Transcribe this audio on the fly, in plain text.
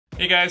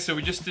Hey guys, so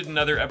we just did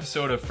another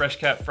episode of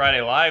FreshCap Friday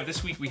Live.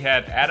 This week we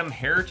had Adam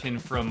Haritan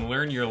from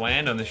Learn Your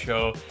Land on the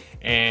show.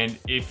 And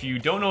if you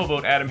don't know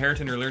about Adam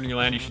Haritan or Learn Your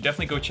Land, you should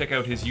definitely go check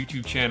out his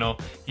YouTube channel.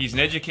 He's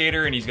an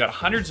educator and he's got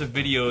hundreds of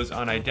videos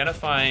on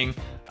identifying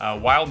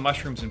wild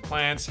mushrooms and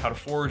plants, how to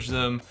forage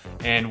them,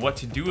 and what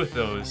to do with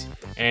those.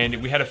 And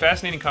we had a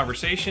fascinating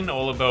conversation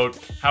all about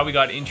how we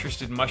got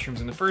interested in mushrooms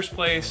in the first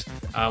place,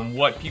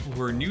 what people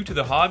who are new to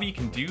the hobby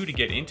can do to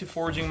get into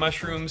foraging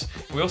mushrooms.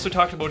 We also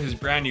talked about his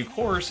brand new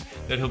course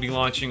that he'll be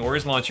launching, or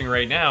is launching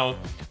right now,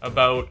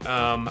 about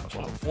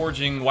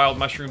foraging wild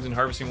mushrooms and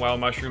harvesting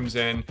wild mushrooms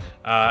and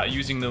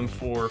using them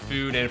for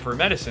food and for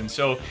medicine.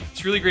 So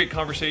it's a really great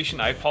conversation.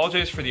 I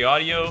apologize for the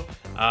audio.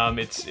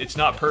 It's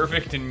not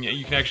perfect, and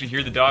you can actually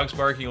hear the dogs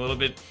barking a little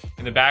bit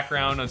in the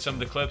background on some of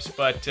the clips,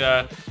 but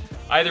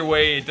either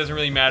way, it doesn't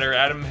really matter.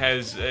 Adam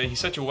he's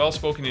such a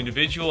well-spoken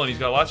individual, and he's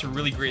got lots of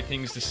really great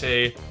things to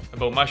say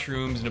about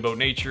mushrooms and about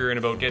nature and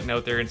about getting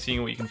out there and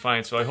seeing what you can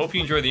find. So I hope you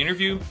enjoy the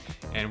interview,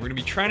 and we're going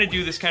to be trying to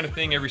do this kind of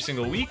thing every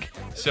single week.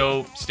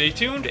 So stay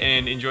tuned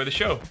and enjoy the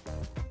show.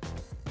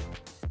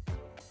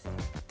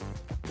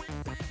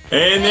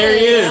 And there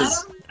he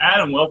is.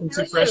 Adam, welcome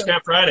to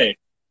FreshCap Friday.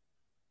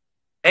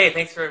 Hey,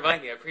 thanks for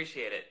inviting me. I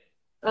appreciate it.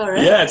 All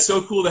right. Yeah, it's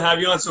so cool to have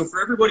you on. So for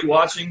everybody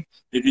watching,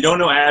 if you don't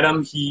know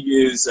Adam,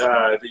 he is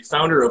the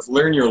founder of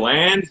Learn Your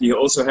Land. He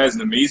also has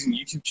an amazing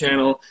YouTube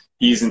channel.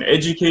 He's an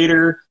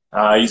educator.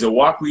 He's a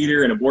walk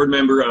leader and a board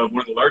member of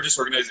one of the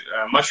largest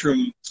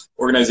mushroom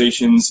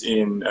organizations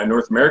in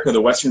North America,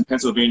 the Western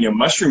Pennsylvania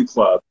Mushroom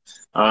Club.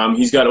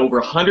 He's got over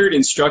 100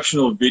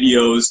 instructional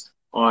videos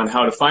on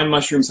how to find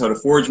mushrooms, how to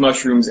forage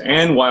mushrooms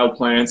and wild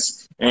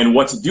plants, and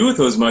what to do with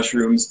those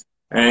mushrooms.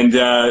 And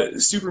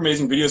super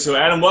amazing video. So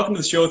Adam, welcome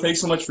to the show. Thanks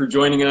so much for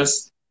joining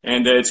us.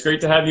 And it's great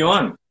to have you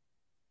on.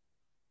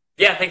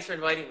 Yeah, thanks for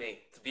inviting me.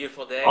 It's a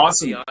beautiful day.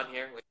 Awesome. To be on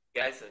here with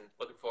you guys, and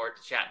looking forward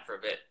to chatting for a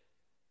bit.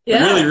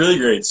 Yeah. Really, really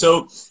great.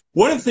 So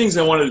one of the things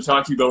I wanted to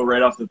talk to you about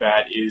right off the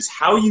bat is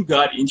how you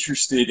got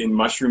interested in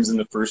mushrooms in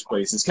the first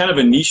place. It's kind of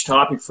a niche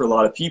topic for a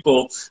lot of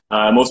people.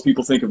 Most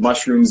people think of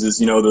mushrooms as,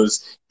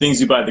 those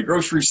things you buy at the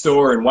grocery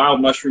store, and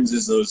wild mushrooms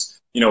as those,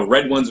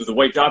 red ones with the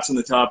white dots on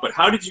the top. But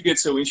how did you get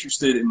so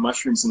interested in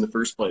mushrooms in the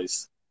first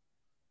place?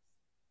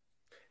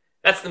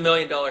 That's the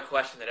million-dollar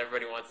question that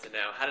everybody wants to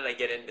know. How did I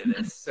get into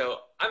this? So,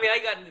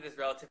 I got into this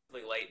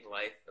relatively late in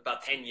life,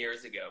 about 10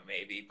 years ago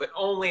maybe, but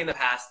only in the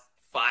past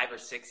 5 or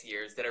 6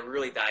 years that I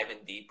really dive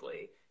in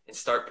deeply and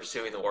start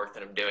pursuing the work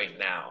that I'm doing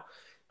now.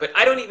 But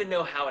I don't even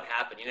know how it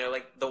happened.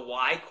 Like the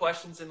why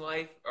questions in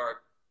life are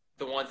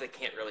the ones that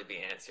can't really be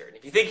answered. And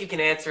if you think you can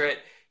answer it,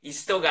 you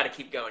still got to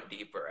keep going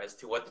deeper as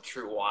to what the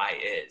true why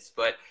is.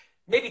 But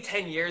maybe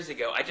 10 years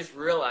ago, I just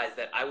realized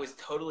that I was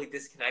totally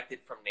disconnected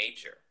from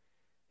nature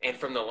and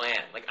from the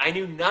land. Like I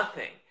knew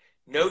nothing,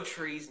 no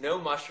trees, no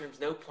mushrooms,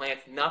 no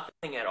plants,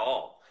 nothing at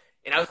all.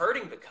 And I was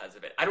hurting because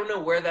of it. I don't know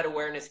where that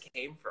awareness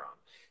came from.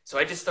 So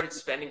I just started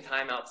spending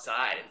time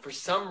outside. And for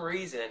some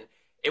reason,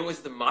 it was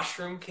the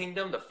mushroom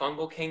kingdom, the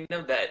fungal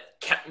kingdom, that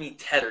kept me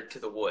tethered to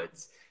the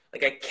woods.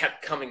 Like I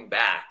kept coming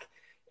back.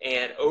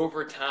 And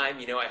over time,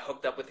 I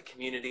hooked up with the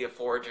community of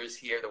foragers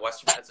here, the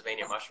Western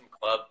Pennsylvania Mushroom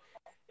Club.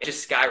 It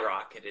just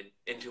skyrocketed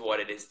into what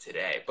it is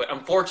today. But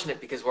I'm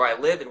fortunate because where I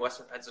live in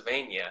Western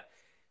Pennsylvania,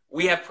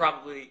 we have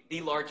probably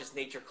the largest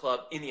nature club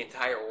in the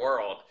entire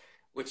world,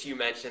 which you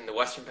mentioned, the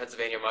Western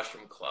Pennsylvania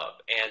Mushroom Club.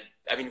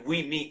 And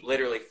we meet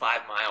literally 5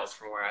 miles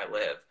from where I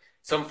live.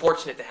 So I'm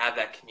fortunate to have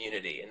that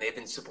community, and they've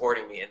been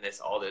supporting me in this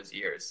all those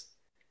years.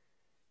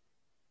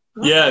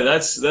 Yeah,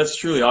 that's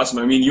truly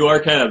awesome. You are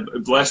kind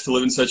of blessed to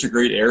live in such a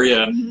great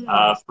area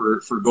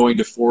for going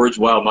to forage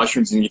wild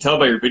mushrooms. And you tell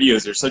by your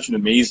videos, there's such an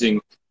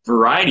amazing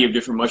variety of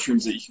different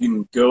mushrooms that you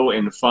can go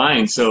and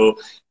find. So,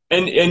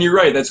 and you're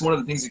right, that's one of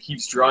the things that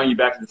keeps drawing you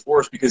back to the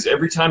forest, because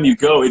every time you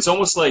go, it's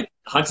almost like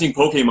hunting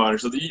Pokemon or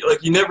something.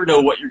 You never know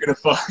what you're going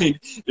to find.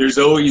 There's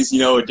always,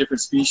 a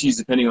different species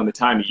depending on the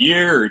time of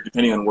year or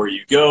depending on where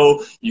you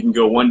go. You can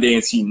go one day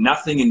and see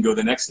nothing and go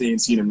the next day and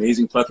see an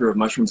amazing plethora of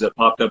mushrooms that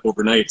popped up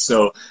overnight.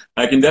 So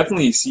I can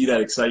definitely see that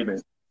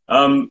excitement.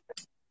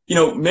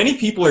 Many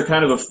people are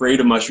kind of afraid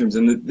of mushrooms,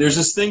 and there's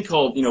this thing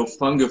called,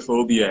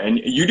 fungophobia,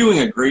 and you're doing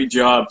a great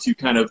job to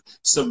kind of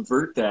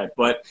subvert that.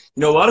 But,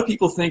 a lot of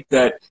people think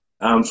that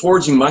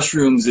foraging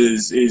mushrooms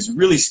is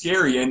really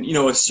scary, and,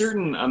 a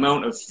certain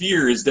amount of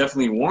fear is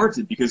definitely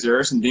warranted because there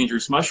are some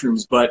dangerous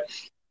mushrooms. But,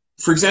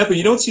 for example,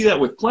 you don't see that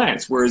with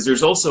plants, whereas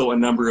there's also a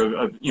number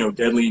of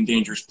deadly and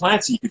dangerous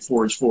plants that you could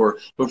forage for.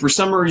 But for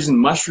some reason,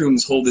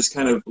 mushrooms hold this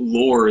kind of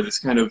lore, this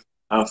kind of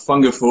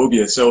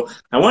fungophobia. So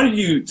I wanted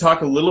you to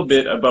talk a little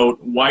bit about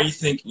why you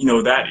think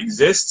that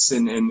exists,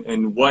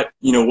 and what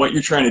what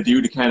you're trying to do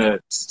to kind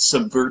of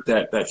subvert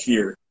that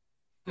fear.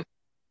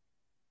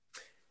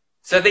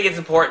 So I think it's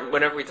important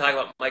whenever we talk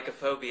about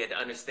mycophobia to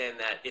understand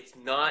that it's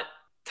not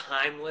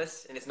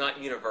timeless and it's not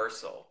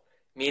universal,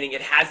 meaning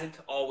it hasn't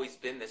always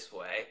been this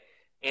way,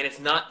 and it's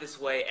not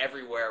this way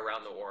everywhere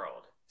around the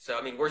world. So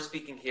we're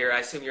speaking here, I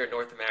assume you're in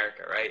North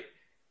America, right?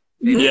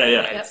 Yeah, in the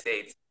United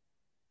States.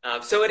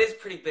 So it is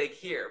pretty big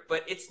here,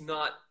 but it's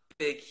not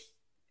big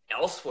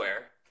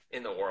elsewhere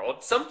in the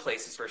world, some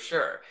places for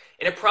sure.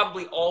 And it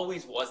probably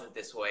always wasn't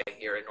this way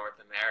here in North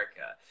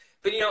America.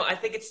 But, I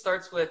think it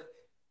starts with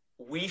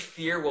we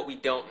fear what we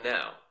don't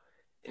know.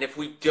 And if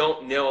we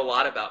don't know a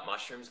lot about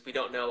mushrooms, if we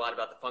don't know a lot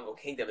about the fungal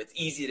kingdom, it's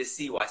easy to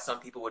see why some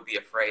people would be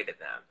afraid of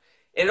them.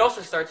 And it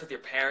also starts with your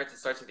parents, it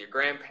starts with your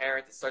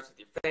grandparents, it starts with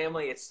your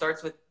family, it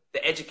starts with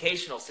the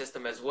educational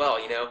system as well.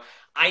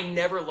 I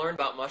never learned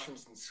about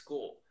mushrooms in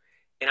school.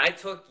 And I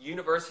took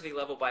university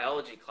level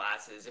biology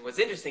classes. And what's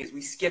interesting is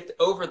we skipped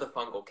over the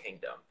fungal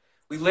kingdom.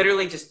 We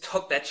literally just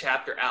took that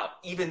chapter out,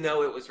 even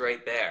though it was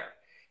right there.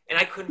 And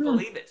I couldn't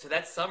believe it. So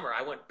that summer,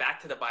 I went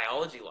back to the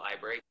biology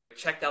library,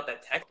 checked out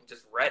that text, and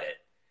just read it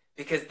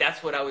because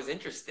that's what I was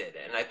interested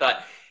in. And I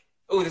thought,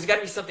 oh, there's got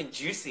to be something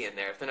juicy in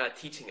there if they're not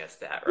teaching us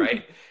that,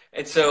 right?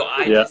 And so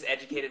I just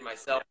educated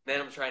myself. And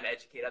then I'm trying to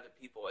educate other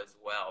people as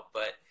well.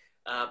 But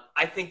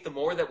I think the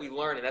more that we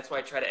learn, and that's why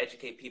I try to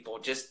educate people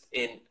just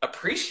in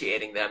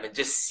appreciating them and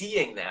just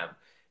seeing them,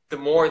 the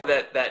more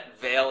that that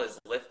veil is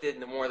lifted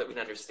and the more that we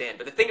can understand.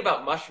 But the thing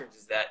about mushrooms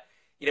is that,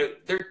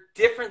 they're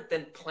different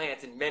than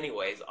plants in many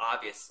ways,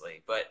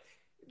 obviously, but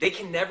they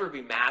can never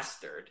be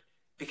mastered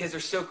because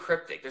they're so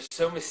cryptic. They're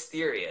so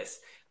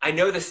mysterious. I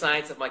know the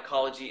science of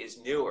mycology is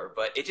newer,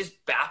 but it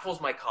just baffles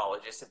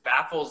mycologists. It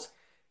baffles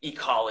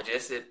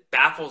ecologists. It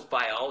baffles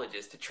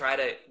biologists to try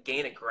to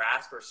gain a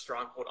grasp or a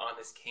stronghold on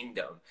this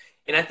kingdom.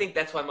 And I think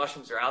that's why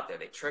mushrooms are out there.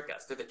 They trick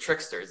us. They're the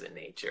tricksters in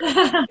nature.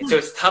 And so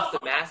it's tough to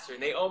master.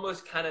 And they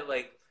almost kind of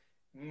like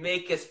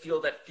make us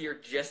feel that fear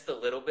just a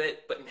little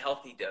bit, but in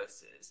healthy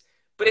doses.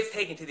 But it's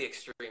taken to the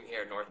extreme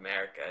here in North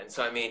America. And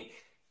so,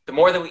 the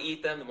more that we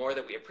eat them, the more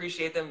that we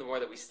appreciate them, the more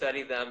that we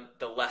study them,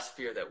 the less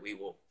fear that we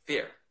will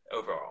fear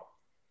overall.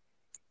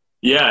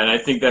 Yeah, and I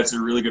think that's a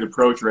really good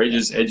approach, right?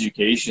 Just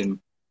education.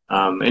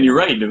 And you're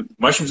right,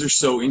 mushrooms are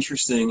so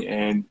interesting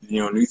and,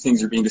 new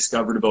things are being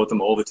discovered about them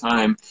all the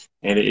time.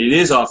 And it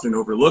is often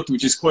overlooked,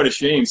 which is quite a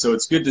shame. So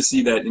it's good to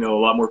see that, a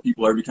lot more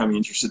people are becoming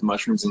interested in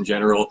mushrooms in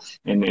general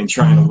and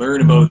trying to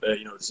learn about,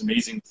 this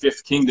amazing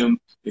fifth kingdom,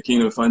 the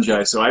kingdom of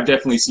fungi. So I've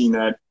definitely seen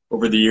that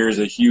over the years,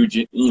 a huge,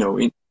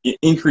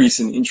 increase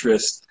in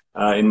interest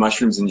in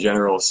mushrooms in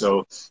general.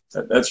 So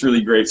that's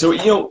really great. So,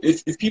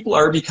 if people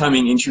are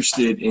becoming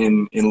interested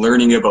in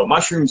learning about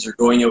mushrooms or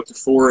going out to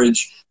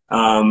forage,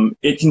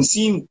 it can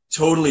seem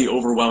totally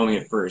overwhelming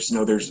at first.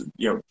 There's,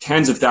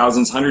 tens of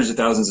thousands, hundreds of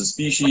thousands of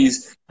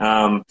species.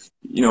 A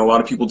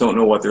lot of people don't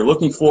know what they're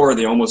looking for.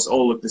 They almost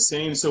all look the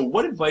same. So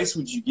what advice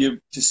would you give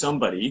to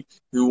somebody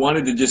who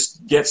wanted to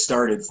just get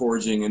started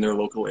foraging in their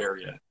local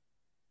area?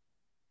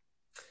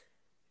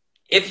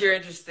 If you're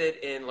interested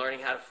in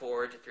learning how to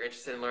forage, if you're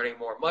interested in learning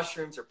more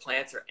mushrooms or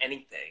plants or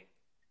anything,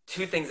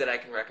 two things that I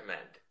can recommend.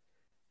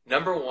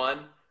 Number one,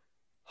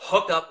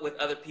 hook up with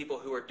other people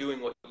who are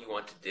doing what you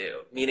want to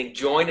do, meaning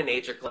join a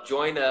nature club,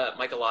 join a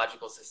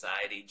mycological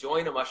society,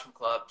 join a mushroom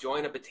club,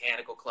 join a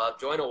botanical club,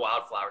 join a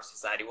wildflower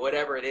society,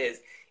 whatever it is.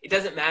 It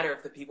doesn't matter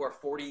if the people are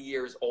 40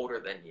 years older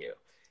than you.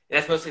 And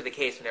that's mostly the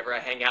case whenever I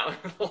hang out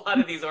with a lot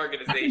of these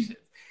organizations.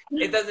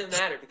 It doesn't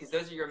matter because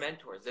those are your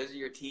mentors. Those are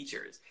your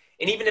teachers.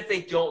 And even if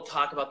they don't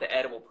talk about the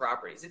edible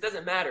properties, it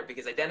doesn't matter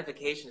because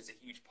identification is a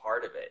huge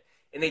part of it.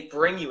 And they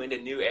bring you into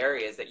new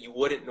areas that you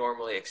wouldn't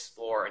normally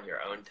explore in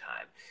your own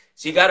time.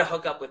 So you got to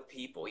hook up with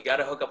people. You got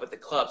to hook up with the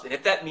clubs. And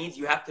if that means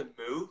you have to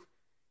move,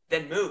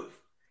 then move.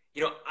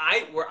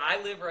 Where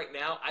I live right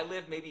now, I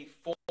live maybe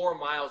 4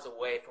 miles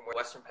away from where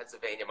Western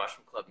Pennsylvania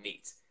Mushroom Club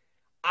meets.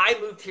 I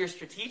moved here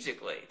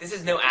strategically. This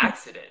is no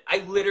accident.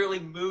 I literally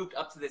moved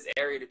up to this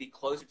area to be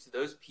closer to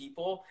those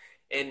people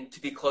and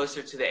to be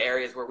closer to the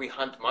areas where we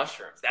hunt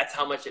mushrooms. That's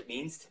how much it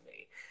means to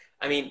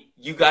me.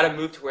 You got to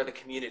move to where the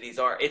communities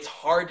are. It's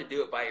hard to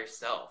do it by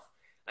yourself.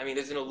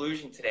 There's an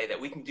illusion today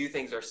that we can do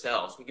things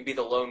ourselves. We can be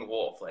the lone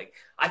wolf. Like,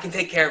 I can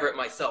take care of it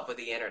myself with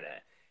the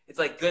internet. It's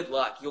like, good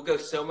luck. You'll go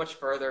so much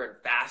further and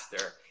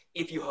faster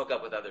if you hook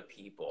up with other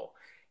people.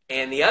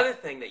 And the other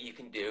thing that you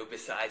can do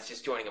besides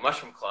just joining a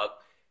mushroom club,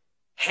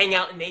 hang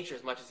out in nature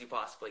as much as you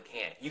possibly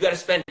can. You got to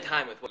spend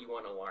time with what you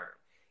want to learn.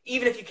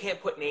 Even if you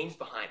can't put names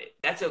behind it,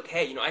 that's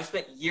okay. I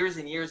spent years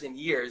and years and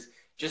years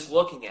just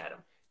looking at them,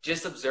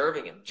 just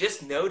observing them,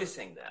 just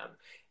noticing them.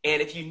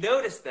 And if you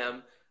notice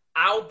them,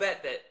 I'll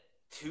bet that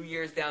 2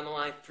 years down the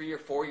line, 3 or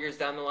 4 years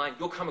down the line,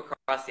 you'll come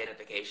across the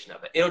identification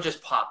of it. It'll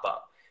just pop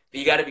up. But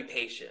you got to be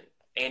patient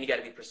and you got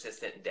to be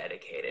persistent and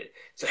dedicated.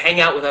 So hang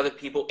out with other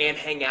people and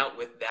hang out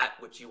with that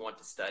which you want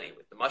to study,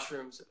 with the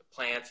mushrooms or the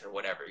plants or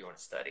whatever you want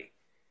to study.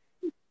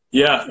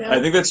 Yeah, I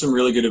think that's some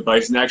really good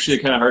advice. And actually, it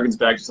kind of harkens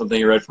back to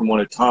something I read from one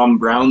of Tom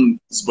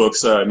Brown's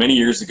books many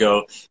years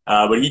ago.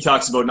 But he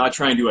talks about not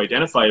trying to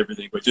identify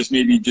everything, but just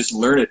maybe just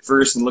learn it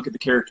first and look at the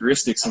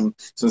characteristics. And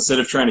so instead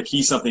of trying to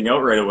key something out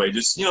right away,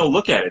 just,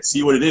 look at it,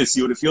 see what it is,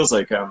 see what it feels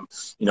like.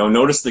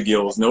 Notice the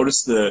gills,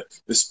 notice the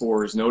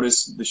spores,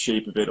 notice the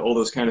shape of it, all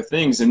those kind of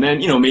things. And then,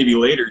 maybe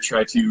later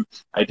try to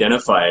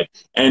identify it.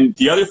 And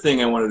the other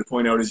thing I wanted to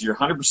point out is you're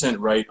 100%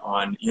 right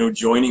on,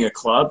 joining a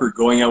club or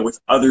going out with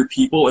other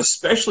people,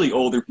 especially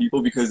older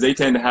people, because they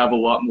tend to have a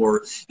lot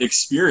more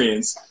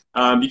experience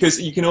Because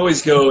you can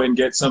always go and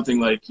get something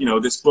like,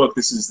 this book.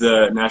 This is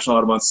the National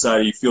Audubon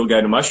Society Field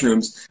Guide to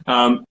Mushrooms.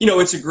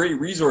 It's a great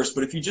resource,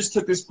 but if you just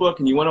took this book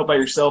and you went out by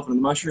yourself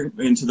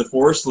into the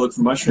forest to look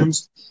for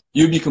mushrooms,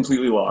 you'd be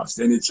completely lost,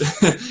 and it's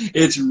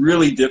it's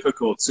really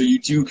difficult. So you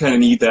do kind of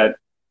need that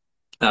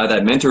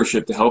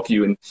mentorship to help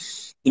you. And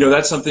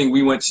that's something.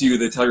 We went to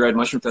the Telluride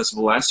Mushroom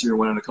Festival last year,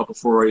 went on a couple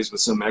forays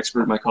with some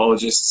expert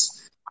mycologists.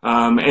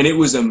 And it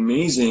was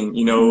amazing,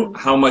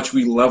 how much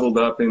we leveled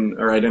up in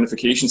our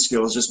identification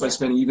skills just by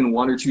spending even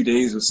 1 or 2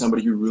 days with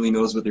somebody who really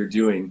knows what they're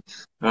doing.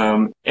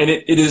 And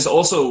it is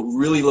also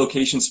really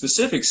location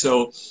specific.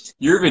 So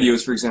your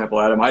videos, for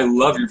example, Adam, I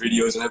love your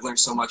videos, and I've learned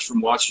so much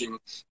from watching,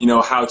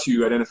 how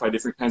to identify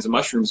different kinds of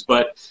mushrooms.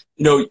 But,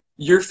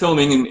 you're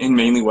filming in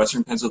mainly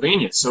Western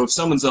Pennsylvania. So if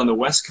someone's on the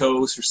West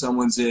Coast, or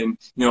someone's in,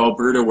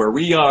 Alberta where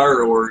we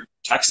are, or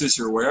Texas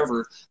or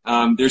wherever,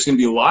 there's going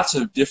to be lots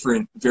of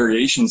different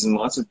variations and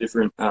lots of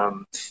different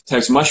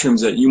types of mushrooms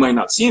that you might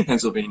not see in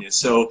Pennsylvania.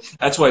 So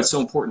that's why it's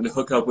so important to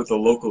hook up with a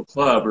local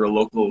club or a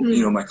local,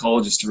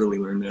 mycologist to really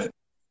learn that.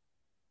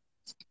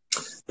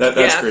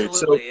 That's great. Absolutely.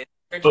 So, if you're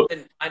interested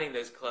in finding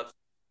those clubs,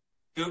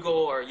 Google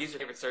or use your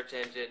favorite search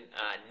engine,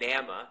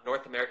 NAMA,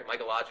 North American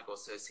Mycological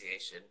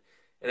Association,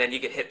 and then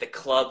you can hit the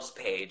clubs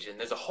page, and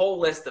there's a whole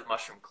list of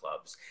mushroom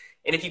clubs.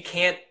 And if you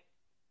can't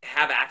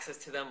have access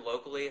to them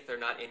locally, if they're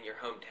not in your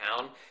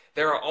hometown,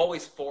 there are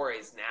always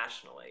forays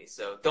nationally.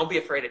 So don't be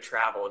afraid to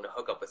travel and to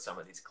hook up with some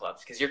of these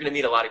clubs, because you're going to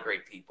meet a lot of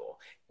great people,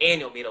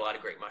 and you'll meet a lot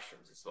of great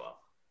mushrooms as well.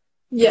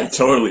 Yeah,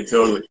 totally.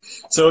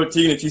 So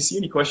Tegan, if you see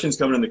any questions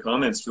coming in the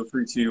comments, feel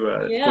free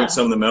to point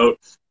some of them out.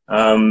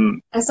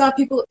 I saw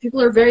people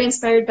are very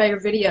inspired by your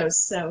videos,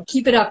 so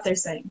keep it up, they're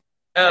saying.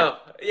 Oh,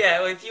 yeah.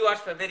 Well, if you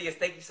watch my videos,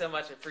 thank you so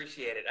much. I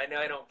appreciate it. I know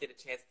I don't get a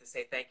chance to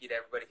say thank you to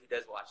everybody who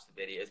does watch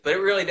the videos, but it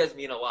really does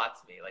mean a lot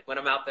to me. Like when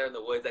I'm out there in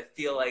the woods, I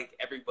feel like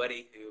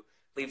everybody who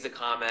leaves a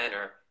comment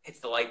or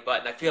hits the like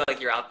button, I feel like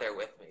you're out there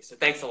with me. So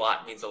thanks a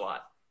lot. It means a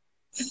lot.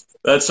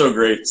 That's so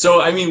great. So,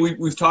 I mean,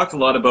 we've talked a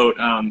lot about,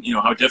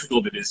 how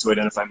difficult it is to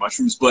identify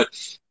mushrooms, but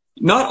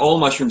not all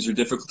mushrooms are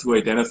difficult to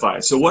identify.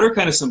 So what are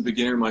kind of some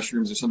beginner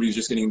mushrooms, or somebody who's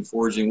just getting into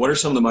foraging, what are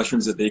some of the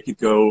mushrooms that they could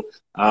go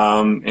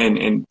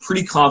and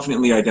pretty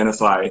confidently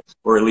identify,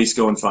 or at least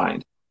go and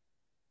find?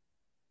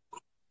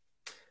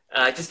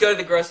 Just go to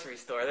the grocery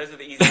store. Those are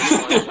the easiest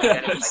ones to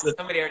identify.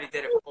 Somebody already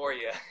did it for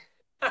you.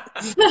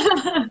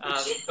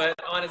 But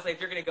honestly, if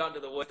you're going to go into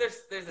the woods,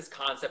 there's this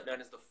concept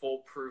known as the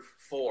foolproof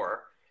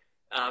 4.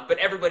 But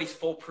everybody's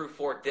foolproof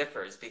 4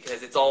 differs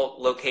because it's all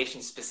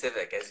location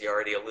specific, as you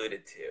already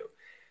alluded to.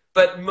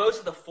 But most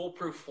of the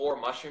foolproof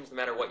 4 mushrooms, no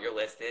matter what your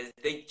list is,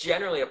 they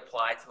generally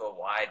apply to a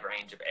wide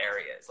range of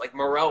areas, like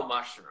morel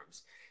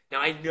mushrooms.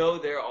 Now, I know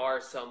there are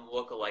some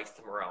lookalikes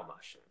to morel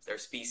mushrooms. There are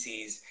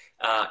species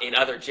in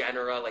other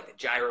genera, like the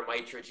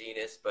Gyromitra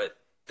genus, but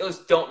those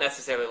don't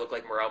necessarily look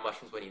like morel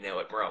mushrooms when you know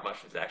what morel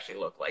mushrooms actually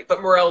look like.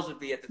 But morels would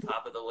be at the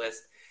top of the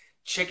list.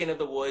 Chicken of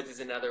the woods is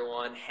another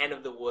one. Hen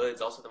of the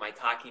woods, also the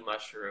maitake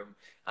mushroom.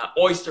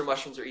 Oyster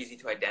mushrooms are easy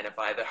to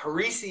identify. The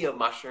Haricia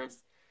mushrooms,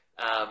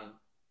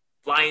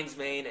 lion's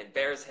mane and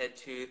bear's head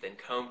tooth and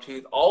comb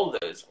tooth, all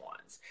those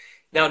ones.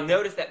 Now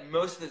notice that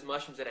most of those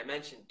mushrooms that I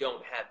mentioned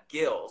don't have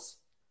gills,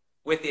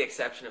 with the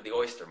exception of the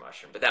oyster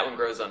mushroom, but that one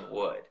grows on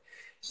wood.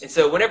 And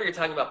so whenever you're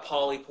talking about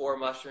polypore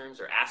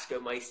mushrooms or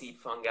ascomycete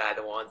fungi,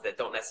 the ones that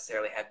don't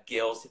necessarily have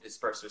gills to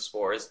disperse their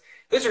spores,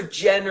 those are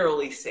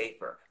generally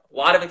safer. A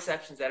lot of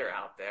exceptions that are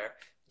out there.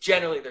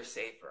 Generally, they're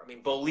safer. I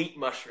mean, bolete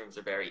mushrooms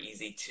are very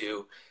easy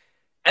to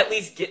at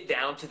least get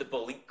down to the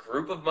bolete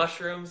group of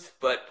mushrooms,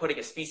 but putting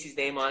a species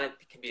name on it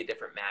can be a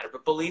different matter.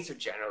 But boletes are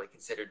generally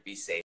considered to be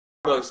safe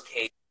in most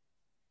cases.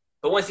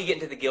 But once you get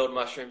into the gilled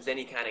mushrooms, then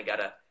you kind of got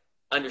to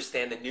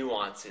understand the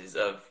nuances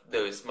of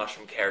those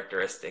mushroom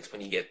characteristics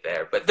when you get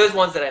there. But those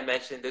ones that I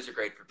mentioned, those are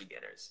great for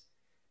beginners.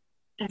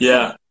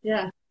 Yeah,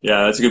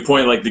 that's a good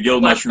point. Like the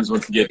gilled mushrooms,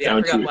 once you get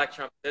down to it. Black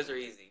trumpet, those are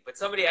easy. But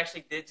somebody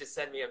actually did just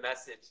send me a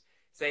message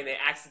saying they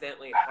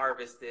accidentally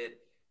harvested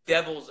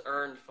devil's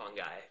urn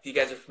fungi. If you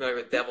guys are familiar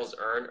with devil's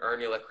urn,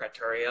 Urnula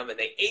craterium, and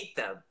they ate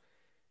them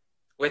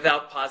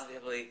without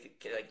positively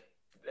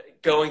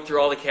going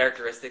through all the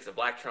characteristics of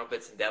black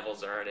trumpets and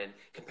devil's urn and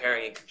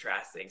comparing and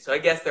contrasting. So I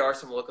guess there are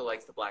some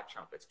lookalikes to black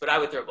trumpets, but I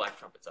would throw black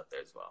trumpets up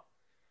there as well.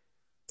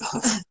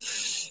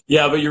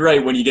 Yeah, but you're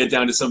right. When you get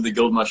down to some of the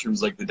gilled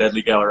mushrooms, like the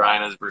deadly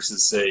gallerinas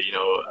versus, say,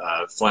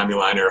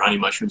 flammulina or honey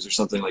mushrooms or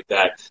something like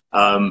that,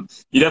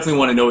 you definitely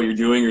want to know what you're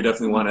doing. You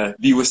definitely want to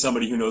be with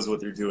somebody who knows what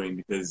they're doing,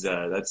 because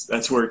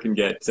that's where it can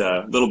get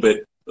a little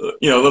bit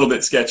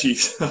sketchy.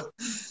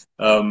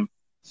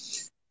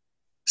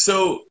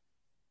 So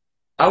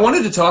I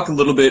wanted to talk a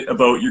little bit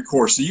about your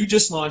course. So you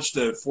just launched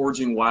a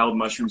Foraging Wild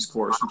Mushrooms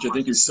course, which I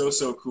think is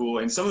so cool.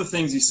 And some of the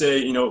things you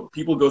say,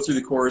 people go through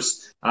the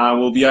course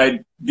will be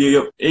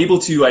able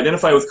to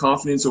identify with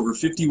confidence over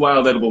 50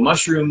 wild edible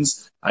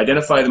mushrooms,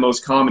 identify the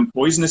most common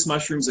poisonous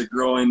mushrooms that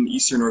grow in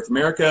Eastern North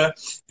America,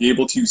 be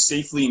able to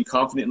safely and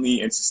confidently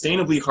and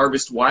sustainably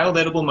harvest wild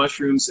edible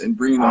mushrooms and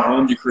bring them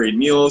home to create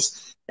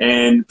meals,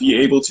 and be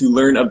able to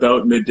learn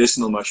about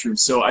medicinal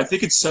mushrooms. So I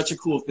think it's such a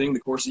cool thing, the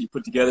course that you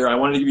put together. I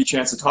wanted to give you a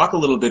chance to talk a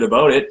little bit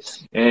about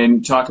it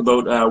and talk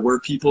about where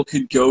people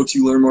could go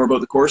to learn more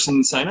about the course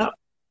and sign up.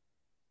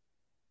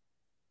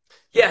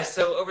 Yeah,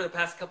 so over the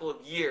past couple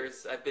of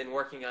years, I've been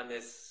working on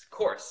this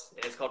course,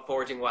 and it's called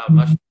Foraging Wild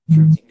Mushrooms.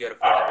 You can go to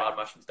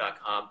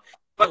foragingwildmushrooms.com.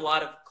 But a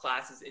lot of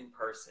classes in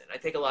person. I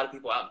take a lot of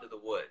people out into the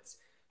woods,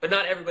 but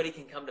not everybody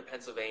can come to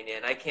Pennsylvania,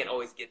 and I can't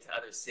always get to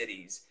other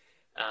cities.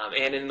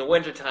 And in the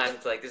wintertime,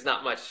 it's like there's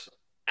not much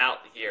out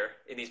here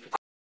in these particular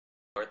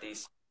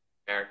Northeast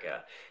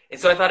America. And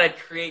so I thought I'd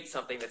create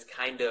something that's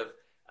kind of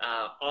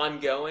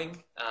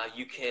ongoing.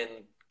 You can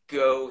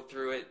go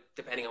through it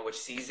depending on which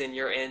season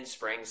you're in,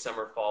 spring,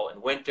 summer, fall,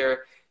 and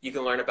winter. You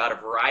can learn about a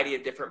variety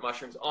of different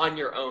mushrooms on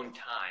your own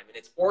time. And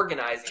it's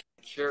organized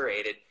and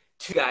curated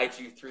to guide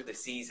you through the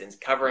seasons,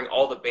 covering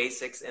all the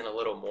basics and a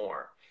little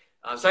more.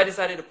 So I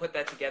decided to put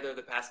that together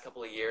the past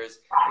couple of years,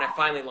 and I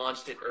finally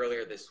launched it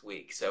earlier this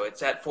week. So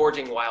it's at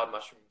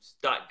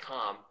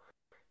foragingwildmushrooms.com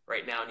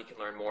right now, and you can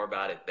learn more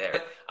about it there.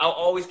 But I'll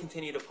always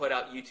continue to put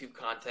out YouTube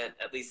content,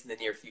 at least in the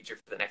near future,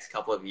 for the next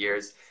couple of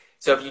years.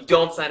 So if you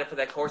don't sign up for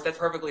that course, that's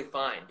perfectly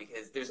fine,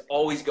 because there's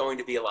always going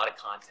to be a lot of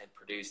content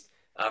produced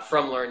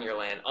from Learn Your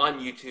Land on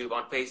YouTube,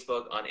 on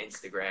Facebook, on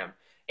Instagram,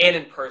 and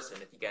in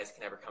person if you guys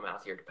can ever come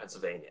out here to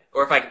Pennsylvania,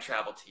 or if I can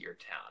travel to your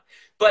town.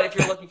 But if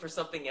you're looking for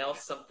something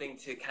else, something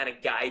to kind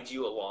of guide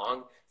you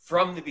along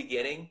from the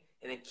beginning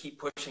and then keep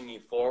pushing you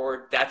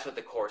forward, that's what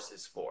the course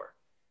is for.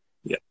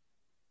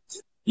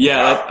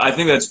 Yeah, I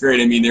think that's great.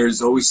 I mean, there's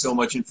always so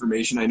much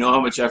information. I know how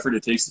much effort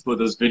it takes to put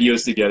those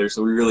videos together,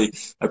 so we really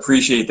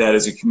appreciate that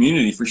as a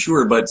community for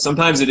sure. But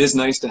sometimes it is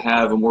nice to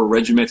have a more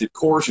regimented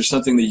course or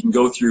something that you can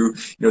go through,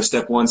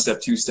 step 1,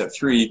 step 2, step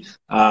 3,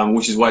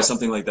 which is why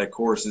something like that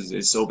course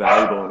is so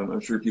valuable, and I'm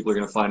sure people are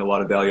going to find a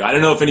lot of value. I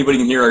don't know if anybody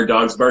can hear our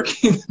dogs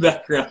barking in the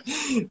background,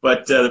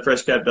 but the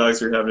FreshCap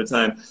dogs are having a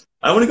time.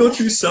 I want to go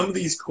through some of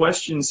these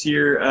questions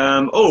here.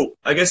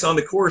 I guess on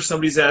the course,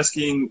 somebody's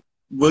asking,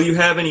 will you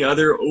have any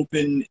other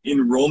open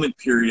enrollment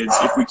periods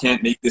if we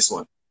can't make this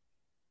one?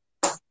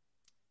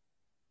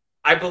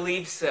 I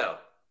believe so.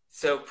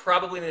 So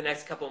probably in the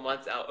next couple of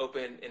months, I'll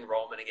open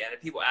enrollment again. And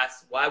people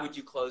ask, why would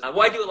you close?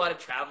 Well, I do a lot of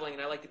traveling,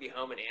 and I like to be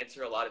home and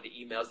answer a lot of the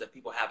emails that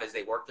people have as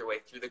they work their way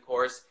through the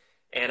course.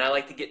 And I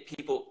like to get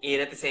people in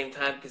at the same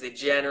time because they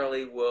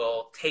generally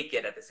will take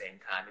it at the same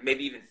time and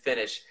maybe even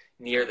finish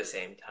near the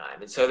same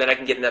time. And so then I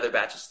can get another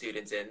batch of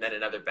students in, then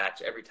another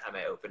batch every time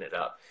I open it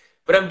up.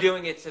 But I'm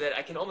doing it so that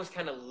I can almost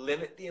kind of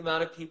limit the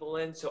amount of people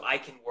in so I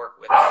can work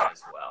with them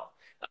as well.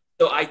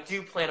 So I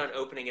do plan on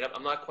opening it up.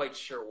 I'm not quite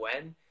sure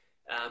when,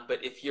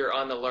 but if you're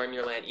on the Learn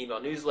Your Land email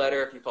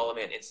newsletter, if you follow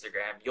me on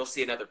Instagram, you'll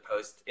see another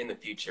post in the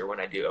future when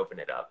I do open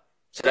it up.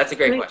 So that's a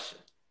great question.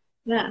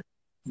 Yeah.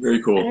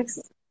 Very cool.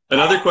 Excellent.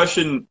 Another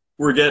question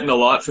we're getting a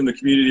lot from the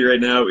community right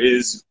now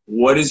is,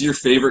 what is your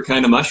favorite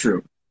kind of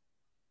mushroom?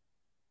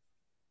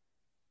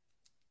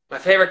 My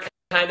favorite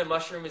kind of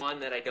mushroom is one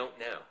that I don't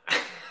know.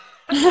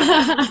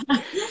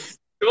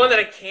 The one that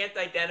I can't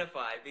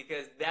identify,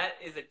 because that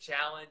is a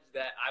challenge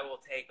that I will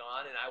take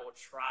on, and I will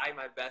try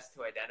my best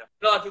to identify.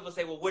 A lot of people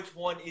say, well, which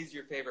one is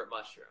your favorite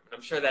mushroom? And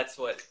I'm sure that's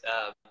what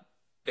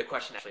the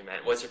question actually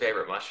meant. What's your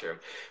favorite mushroom?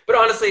 But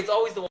honestly, it's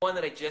always the one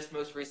that I just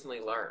most recently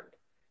learned.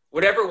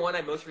 Whatever one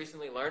I most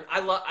recently learned, I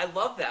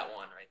love that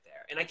one right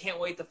there. And I can't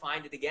wait to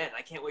find it again.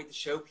 I can't wait to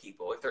show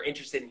people if they're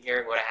interested in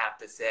hearing what I have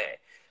to say.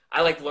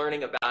 I like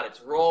learning about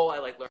its role. I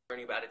like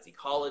learning about its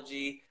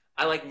ecology.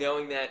 I like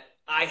knowing that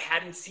I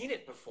hadn't seen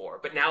it before,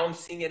 but now I'm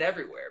seeing it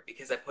everywhere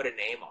because I put a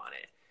name on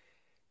it.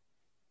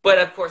 But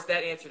of course,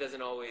 that answer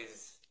doesn't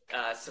always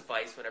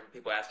suffice whenever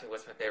people ask me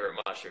what's my favorite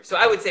mushroom. So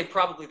I would say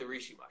probably the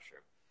reishi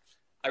mushroom.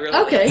 I really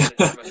like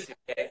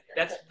it.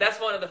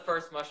 That's one of the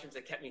first mushrooms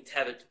that kept me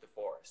tethered to the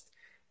forest.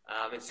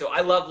 And so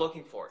I love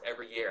looking for it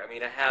every year. I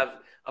mean, I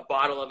have a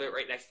bottle of it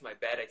right next to my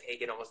bed. I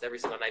take it almost every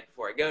single night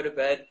before I go to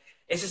bed.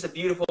 It's just a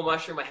beautiful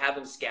mushroom. I have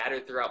them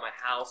scattered throughout my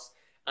house.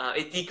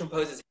 It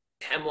decomposes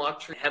hemlock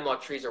tree.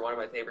 Hemlock trees are one of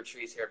my favorite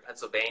trees here in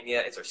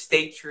Pennsylvania. It's our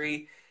state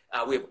tree.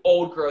 We have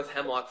old growth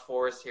hemlock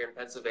forest here in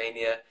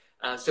Pennsylvania.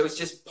 So it's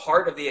just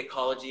part of the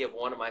ecology of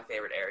one of my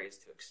favorite areas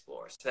to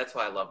explore. So that's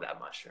why I love that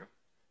mushroom.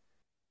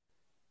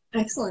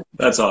 Excellent.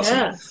 That's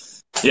awesome.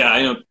 Yeah,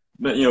 I know.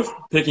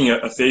 Picking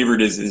a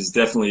favorite is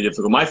definitely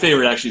difficult. My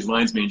favorite actually is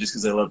lion's mane, just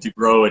because I love to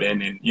grow it,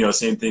 and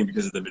same thing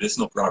because of the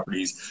medicinal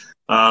properties.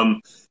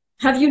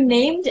 Have you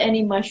named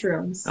any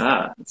mushrooms?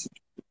 I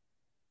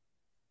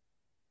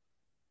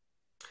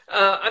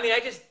mean, I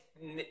just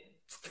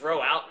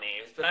throw out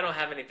names, but I don't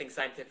have anything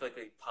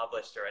scientifically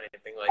published or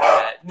anything like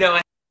that. No,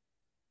 I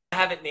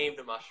haven't named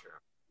a mushroom.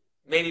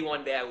 Maybe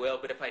one day I will,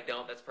 but if I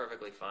don't, that's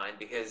perfectly fine,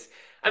 because,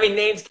 I mean,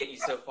 names get you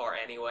so far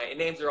anyway, and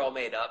names are all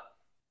made up.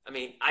 I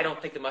mean, I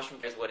don't think the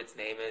mushroom cares what its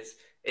name is.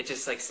 It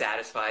just, like,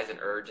 satisfies an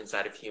urge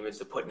inside of humans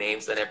to put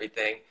names on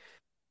everything.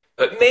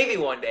 But maybe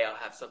one day I'll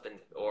have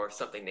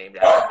something named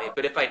after me.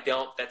 But if I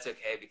don't, that's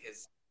okay,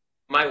 because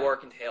my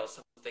work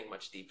entails something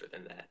much deeper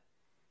than that.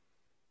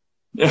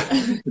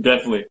 Yeah,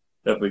 definitely.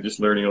 definitely just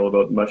learning all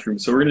about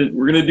mushrooms. So we're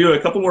gonna do a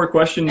couple more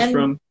questions And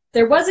from.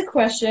 there was a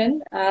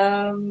question.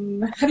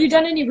 Have you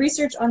done any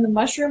research on the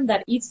mushroom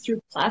that eats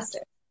through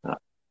plastic?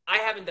 I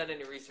haven't done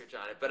any research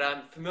on it, but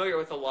I'm familiar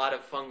with a lot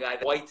of fungi,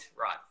 white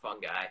rot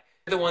fungi.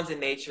 They're the ones in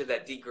nature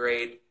that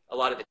degrade a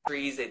lot of the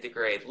trees. They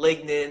degrade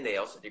lignin. They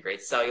also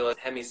degrade cellulose,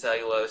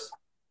 hemicellulose.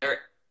 They're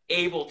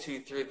able to,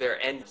 through their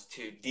enzymes,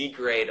 to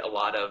degrade a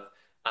lot of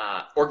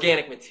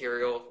organic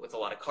material with a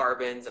lot of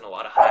carbons and a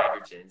lot of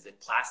hydrogens, and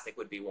plastic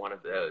would be one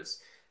of those.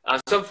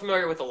 So I'm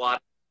familiar with a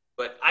lot,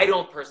 but I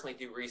don't personally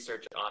do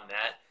research on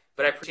that.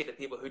 But I appreciate the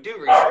people who do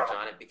research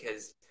on it,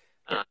 because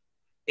I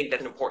think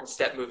that's an important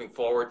step moving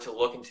forward to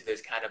look into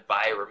those kind of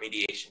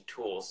bioremediation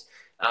tools.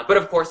 But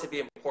of course, it'd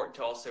be important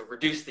to also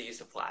reduce the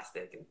use of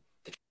plastic and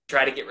to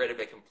try to get rid of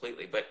it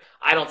completely. But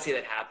I don't see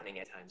that happening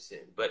anytime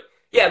soon. But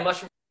yeah,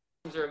 mushrooms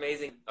are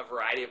amazing a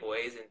variety of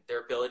ways, and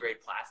their ability to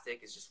grade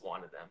plastic is just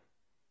one of them.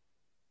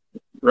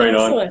 Right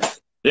on.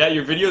 Excellent. Yeah,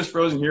 your video is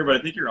frozen here, but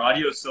I think your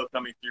audio is still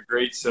coming through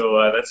great,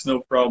 so that's no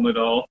problem at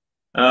all.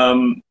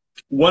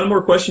 One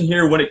more question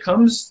here. When it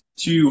comes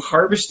to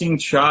harvesting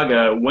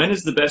chaga, when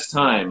is the best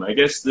time? I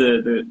guess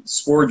the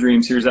Spore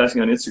Dreams here is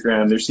asking on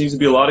Instagram. There seems to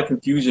be a lot of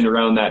confusion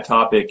around that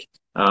topic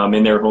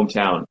in their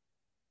hometown.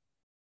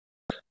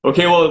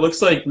 Okay, well, it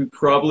looks like we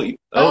probably...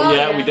 Oh,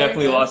 yeah, we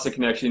definitely lost the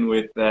connection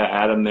with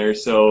Adam there,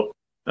 so...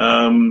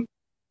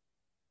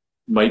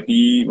 might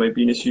be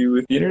an issue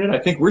with the internet. I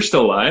think we're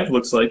still live.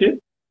 Looks like it.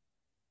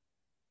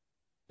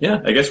 Yeah,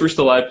 I guess we're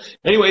still live.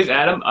 Anyways,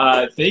 Adam,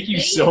 thank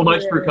you so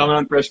much for coming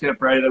on FreshCap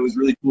Friday. That was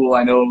really cool.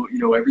 I know,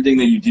 everything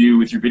that you do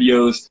with your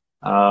videos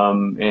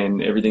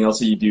and everything else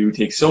that you do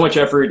takes so much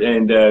effort,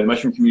 and the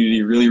mushroom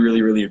community really,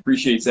 really, really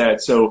appreciates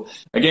that. So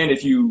again,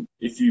 if you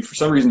for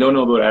some reason don't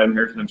know about Adam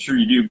Haritan, I'm sure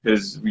you do,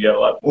 because we got a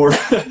lot more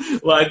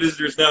live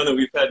visitors now than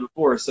we've had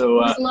before.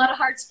 So there's a lot of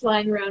hearts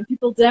flying around.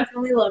 People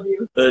definitely love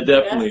you.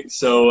 Definitely. Yeah.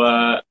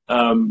 So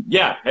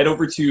yeah, head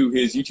over to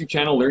his YouTube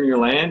channel, Learn Your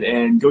Land,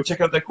 and go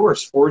check out that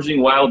course,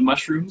 Foraging Wild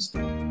Mushrooms.